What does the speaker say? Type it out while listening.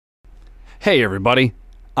Hey everybody,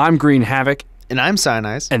 I'm Greenhavak, And I'm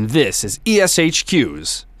Cynize. and this is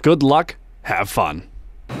ESHQ's. Good luck, have fun.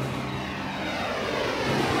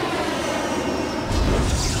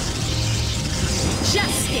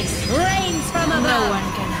 Justice reigns from above. No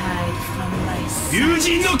one can hide from my sight. 友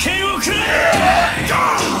人の剣をくれ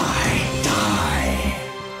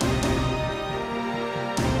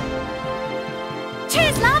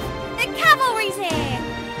Cheers, love! The cavalry's here!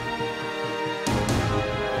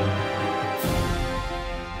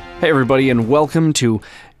 Hey everybody, and welcome to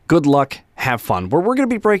Good Luck, Have Fun, where we're going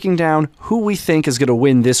to be breaking down who we think is going to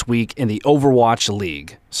win this week in the Overwatch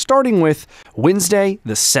League. Starting with Wednesday,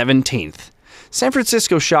 the 17th. San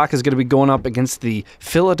Francisco Shock is going to be going up against the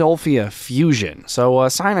Philadelphia Fusion. So,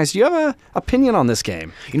 Cynize, do you have an opinion on this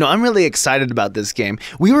game? You know, I'm really excited about this game.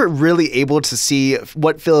 We were really able to see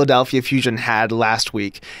what Philadelphia Fusion had last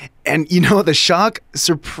week. And, you know, the Shock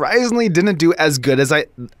surprisingly didn't do as good as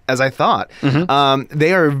I thought.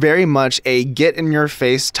 They are very much a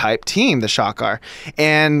get-in-your-face type team, the Shock are.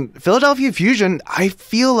 And Philadelphia Fusion, I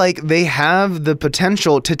feel like they have the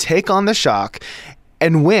potential to take on the Shock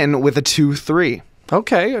and win with a 2-3.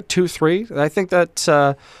 Okay, a 2-3. I think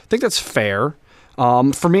that's fair.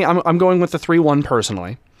 For me, I'm going with the 3-1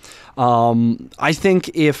 personally. I think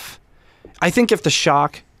if the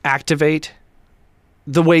Shock activate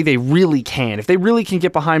the way they really can, if they really can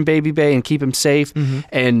get behind Baby Bay and keep him safe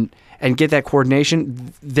and get that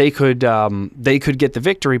coordination, they could get the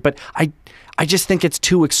victory. But I just think it's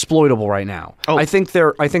too exploitable right now. Oh. I think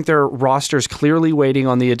their roster's clearly waiting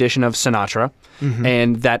on the addition of Sinatra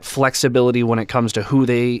and that flexibility when it comes to who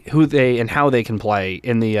they and how they can play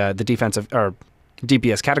in the defensive or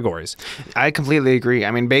DPS categories. I completely agree.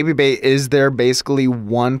 I mean, Baby Bay is their basically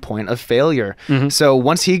 1 point of failure. So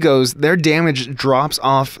once he goes, their damage drops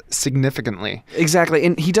off significantly. Exactly,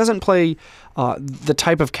 and he doesn't play the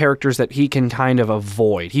type of characters that he can kind of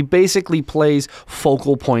avoid. He basically plays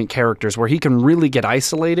focal point characters where he can really get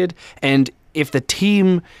isolated, and if the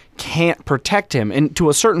team can't protect him, and to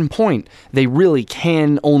a certain point, they really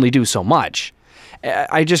can only do so much.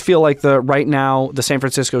 I just feel like right now the San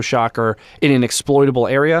Francisco Shock are in an exploitable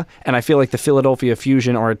area, and I feel like the Philadelphia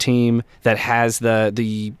Fusion are a team that has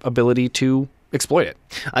the ability to exploit it.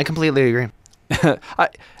 I completely agree. A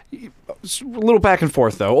little back and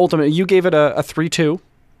forth, though. Ultimately, you gave it a 3-2.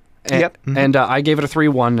 Yep. And I gave it a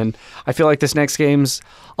 3-1, and I feel like this next game's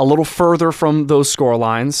a little further from those score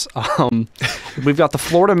lines. We've got the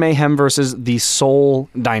Florida Mayhem versus the Seoul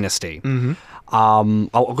Dynasty.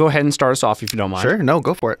 I'll go ahead and start us off if you don't mind. Sure, no,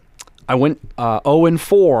 go for it. I went 0-4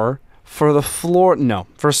 for the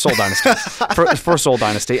for Seoul Dynasty. for Seoul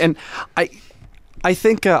Dynasty. And I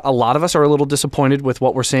think a lot of us are a little disappointed with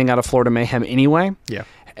what we're seeing out of Florida Mayhem anyway. Yeah.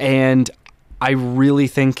 And I really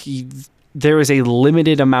think there is a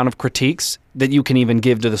limited amount of critiques that you can even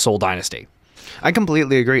give to the Seoul Dynasty. I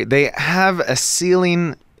completely agree. They have a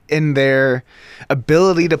ceiling in their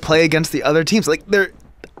ability to play against the other teams. Like, they're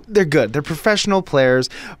good. They're professional players,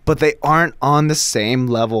 but they aren't on the same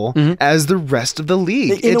level as the rest of the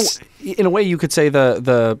league. In a way, you could say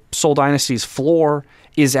the Seoul Dynasty's floor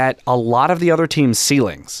is at a lot of the other teams'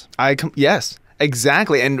 ceilings. Yes,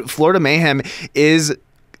 exactly. And Florida Mayhem is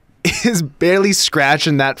barely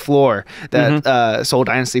scratching that floor that Seoul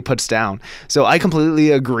Dynasty puts down. So I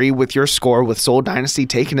completely agree with your score with Seoul Dynasty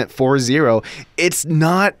taking it 4-0. It's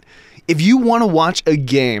not... If you want to watch a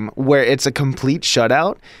game where it's a complete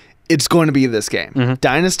shutout, it's going to be this game.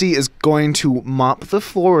 Dynasty is going to mop the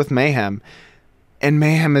floor with Mayhem, and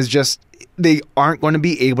Mayhem is just... They aren't going to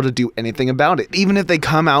be able to do anything about it. Even if they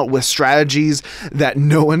come out with strategies that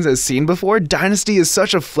no one has seen before, Dynasty is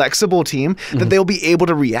such a flexible team that they'll be able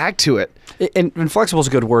to react to it. And flexible is a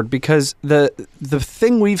good word, because the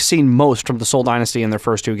thing we've seen most from the Seoul Dynasty in their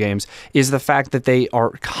first two games is the fact that they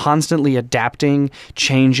are constantly adapting,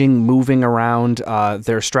 changing, moving around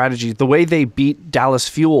their strategies. The way they beat Dallas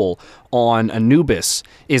Fuel on Anubis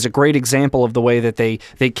is a great example of the way that they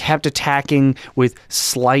kept attacking with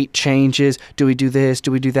slight changes. Do we do this?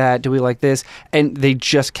 Do we do that? Do we like this? And they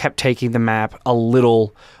just kept taking the map a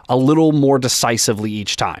little more decisively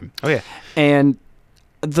each time. Oh, yeah. And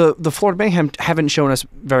the Florida Mayhem haven't shown us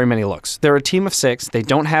very many looks. They're a team of 6. They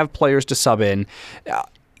don't have players to sub in.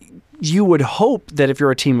 You would hope that if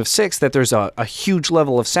you're a team of 6 that there's a huge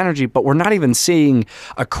level of synergy, but we're not even seeing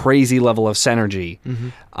a crazy level of synergy.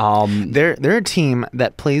 They're a team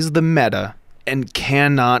that plays the meta and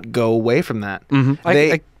cannot go away from that.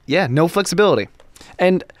 No flexibility.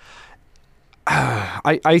 And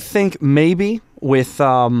I think maybe with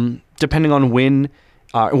depending on when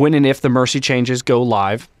and if the Mercy changes go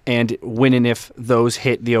live, and when and if those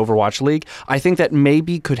hit the Overwatch League, I think that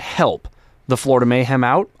maybe could help the Florida Mayhem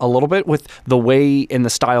out a little bit with the way and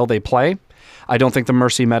the style they play. I don't think the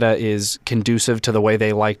Mercy meta is conducive to the way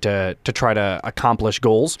they like to try to accomplish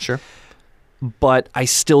goals. Sure. But I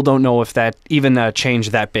still don't know if that even a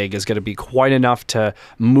change that big is going to be quite enough to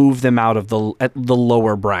move them out of the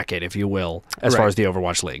lower bracket, if you will, as far as the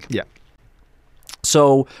Overwatch League. Yeah.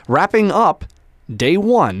 So wrapping up day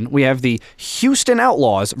 1, we have the Houston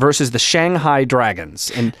Outlaws versus the Shanghai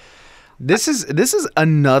Dragons, and this is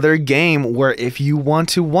another game where if you want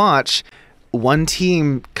to watch one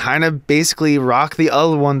team kind of basically rock the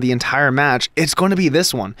other one the entire match, it's going to be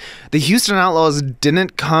this one. The Houston Outlaws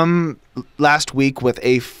didn't come last week with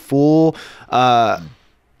a full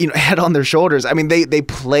head on their shoulders. I mean, they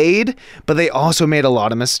played, but they also made a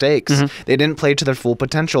lot of mistakes. They didn't play to their full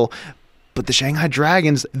potential. But the Shanghai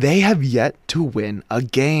Dragons, they have yet to win a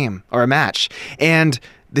game or a match. And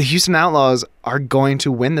the Houston Outlaws are going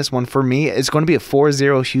to win this one. For me, it's going to be a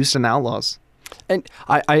 4-0 Houston Outlaws. And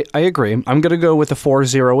I agree. I'm going to go with the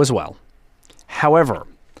 4-0 as well. However,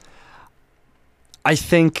 I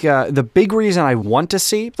think the big reason I want to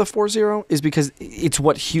see the 4-0 is because it's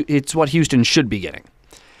what Houston should be getting.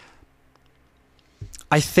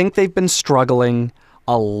 I think they've been struggling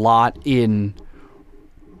a lot in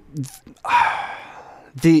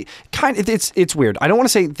the kind of, it's weird. I don't want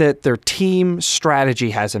to say that their team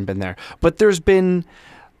strategy hasn't been there, but there's been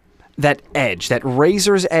that edge, that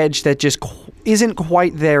razor's edge that just isn't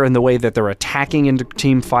quite there in the way that they're attacking into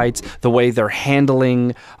team fights, the way they're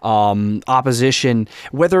handling opposition.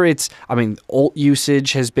 Whether it's, ult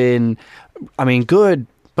usage has been, good,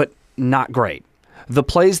 but not great. The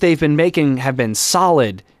plays they've been making have been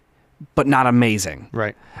solid, but not amazing.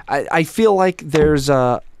 Right. I feel like there's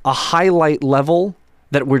a highlight level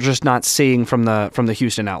that we're just not seeing from the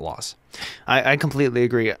Houston Outlaws. I completely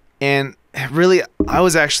agree. And really, I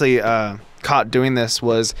was actually caught doing this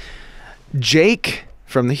was Jake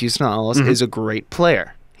from the Houston Outlaws is a great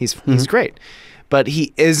player. He's great. But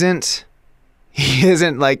he isn't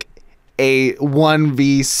like a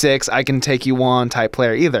 1v6 I can take you on type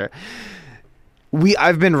player either.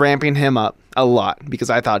 I've been ramping him up a lot because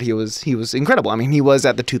I thought he was incredible. He was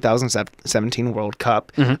at the 2017 World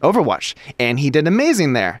Cup Overwatch, and he did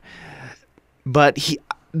amazing there. But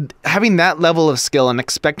having that level of skill and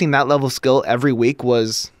expecting that level of skill every week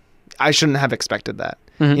I shouldn't have expected that.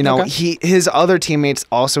 His other teammates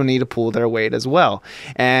also need to pull their weight as well,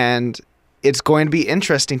 and it's going to be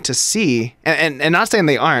interesting to see. And not saying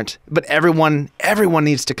they aren't, but everyone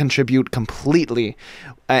needs to contribute completely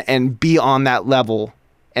and be on that level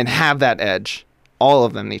and have that edge. All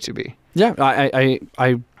of them need to be. Yeah,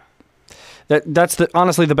 that's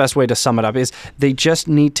honestly the best way to sum it up is they just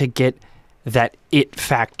need to get that it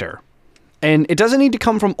factor. And it doesn't need to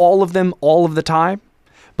come from all of them all of the time,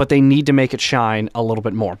 but they need to make it shine a little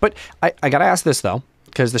bit more. But I got to ask this, though,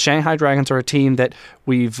 because the Shanghai Dragons are a team that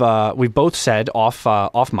we've both said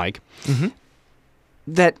off mic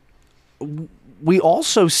that we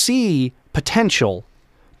also see potential.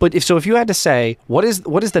 But if you had to say, what is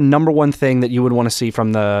the number one thing that you would want to see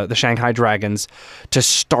from the Shanghai Dragons to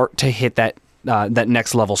start to hit that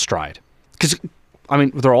next level stride? Because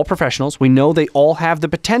they're all professionals. We know they all have the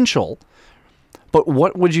potential. But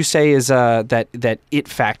what would you say is that it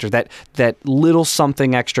factor, that little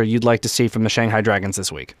something extra you'd like to see from the Shanghai Dragons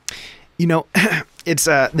this week? It's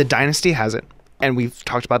the Dynasty has it. And we've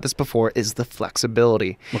talked about this before, is the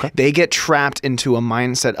flexibility. Okay. They get trapped into a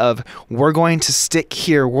mindset of, we're going to stick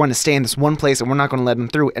here, we're going to stay in this one place, and we're not going to let them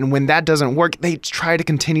through. And when that doesn't work, they try to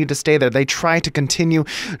continue to stay there. They try to continue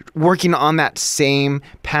working on that same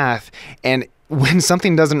path. And when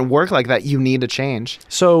something doesn't work like that, you need to change.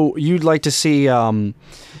 So you'd like to see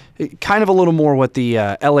kind of a little more what the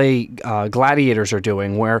LA Gladiators are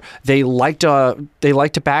doing, where they like to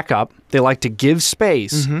back up, they like to give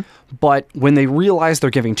space, but when they realize they're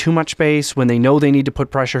giving too much space, when they know they need to put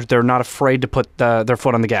pressure, they're not afraid to put their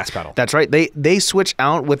foot on the gas pedal. That's right. They switch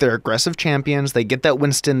out with their aggressive champions. They get that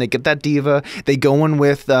Winston, they get that Diva, they go in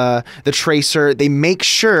with the Tracer. They make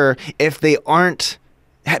sure if they aren't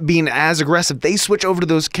being as aggressive, they switch over to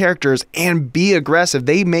those characters and be aggressive.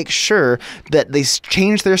 They make sure that they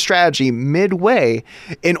change their strategy midway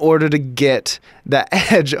in order to get the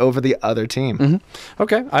edge over the other team.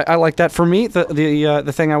 Okay, I like that. For me,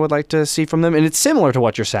 the thing I would like to see from them, and it's similar to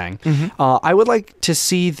what you're saying. I would like to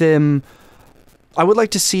see them.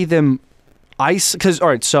 Ice, because all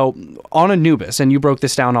right. So on Anubis, and you broke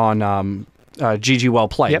this down on GG Well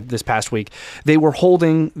Played this past week. They were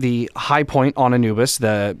holding the high point on Anubis,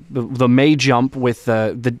 the May jump with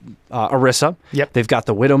the Orisa. Yep. They've got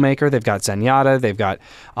the Widowmaker, they've got Zenyatta, they've got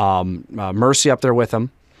Mercy up there with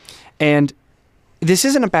them. And this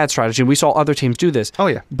isn't a bad strategy. We saw other teams do this. Oh,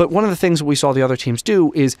 yeah. But one of the things we saw the other teams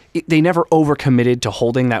do is they never overcommitted to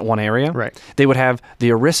holding that one area. Right. They would have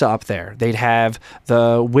the Orisa up there. They'd have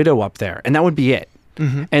the Widow up there. And that would be it.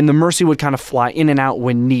 And the Mercy would kind of fly in and out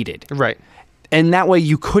when needed. Right. And that way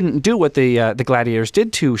you couldn't do what the Gladiators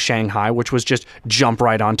did to Shanghai, which was just jump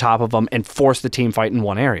right on top of them and force the team fight in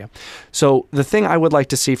one area. So the thing I would like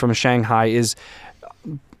to see from Shanghai is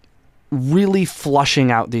really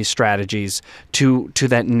flushing out these strategies to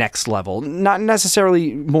that next level. Not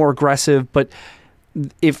necessarily more aggressive, but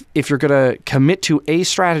if you're going to commit to a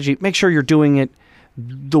strategy, make sure you're doing it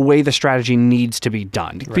the way the strategy needs to be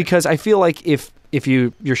done. Right. Because I feel like if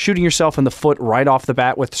you're shooting yourself in the foot right off the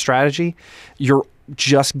bat with the strategy, you're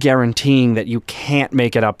just guaranteeing that you can't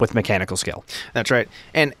make it up with mechanical skill. That's right.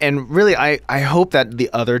 And really, I hope that the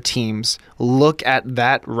other teams look at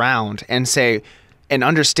that round and say, and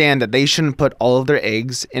understand that they shouldn't put all of their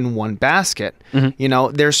eggs in one basket. You know,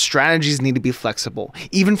 their strategies need to be flexible,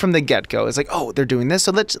 even from the get-go. It's like, oh, they're doing this,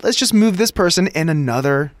 so let's just move this person in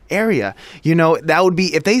another area. You know, that would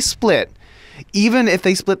be, if they split, even if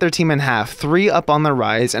they split their team in half, 3 up on the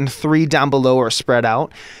rise and 3 down below or spread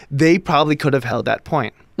out, they probably could have held that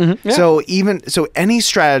point. Yeah. So any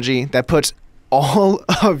strategy that puts all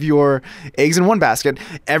of your eggs in one basket,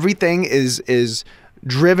 everything is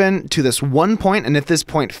driven to this one point, and if this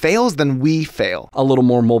point fails, then we fail. A little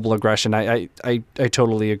more mobile aggression. I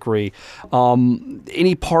totally agree.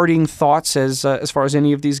 Any parting thoughts as far as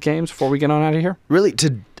any of these games before we get on out of here? Really,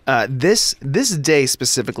 this day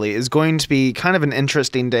specifically is going to be kind of an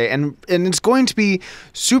interesting day, and it's going to be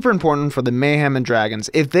super important for the Mayhem and Dragons.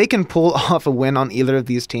 If they can pull off a win on either of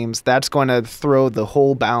these teams, that's going to throw the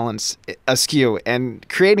whole balance askew, and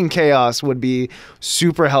creating chaos would be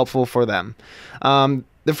super helpful for them.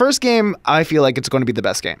 The first game, I feel like it's going to be the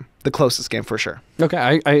best game, the closest game for sure.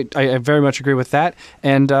 Okay, I very much agree with that.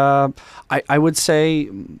 And I would say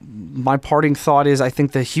my parting thought is I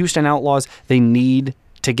think the Houston Outlaws, they need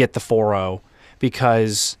to get the 4-0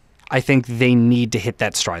 because I think they need to hit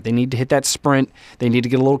that stride. They need to hit that sprint. They need to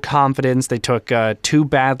get a little confidence. They took 2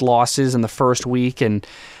 bad losses in the first week, and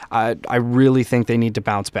I really think they need to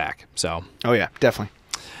bounce back. So. Oh, yeah, definitely.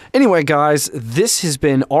 Anyway, guys, this has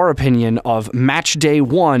been our opinion of match day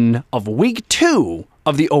 1 of week 2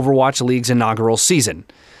 of the Overwatch League's inaugural season.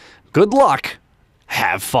 Good luck.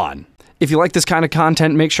 Have fun. If you like this kind of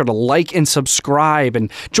content, make sure to like and subscribe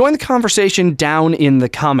and join the conversation down in the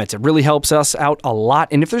comments. It really helps us out a lot.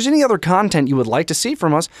 And if there's any other content you would like to see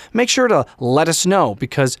from us, make sure to let us know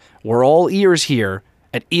because we're all ears here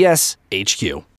at ESHQ.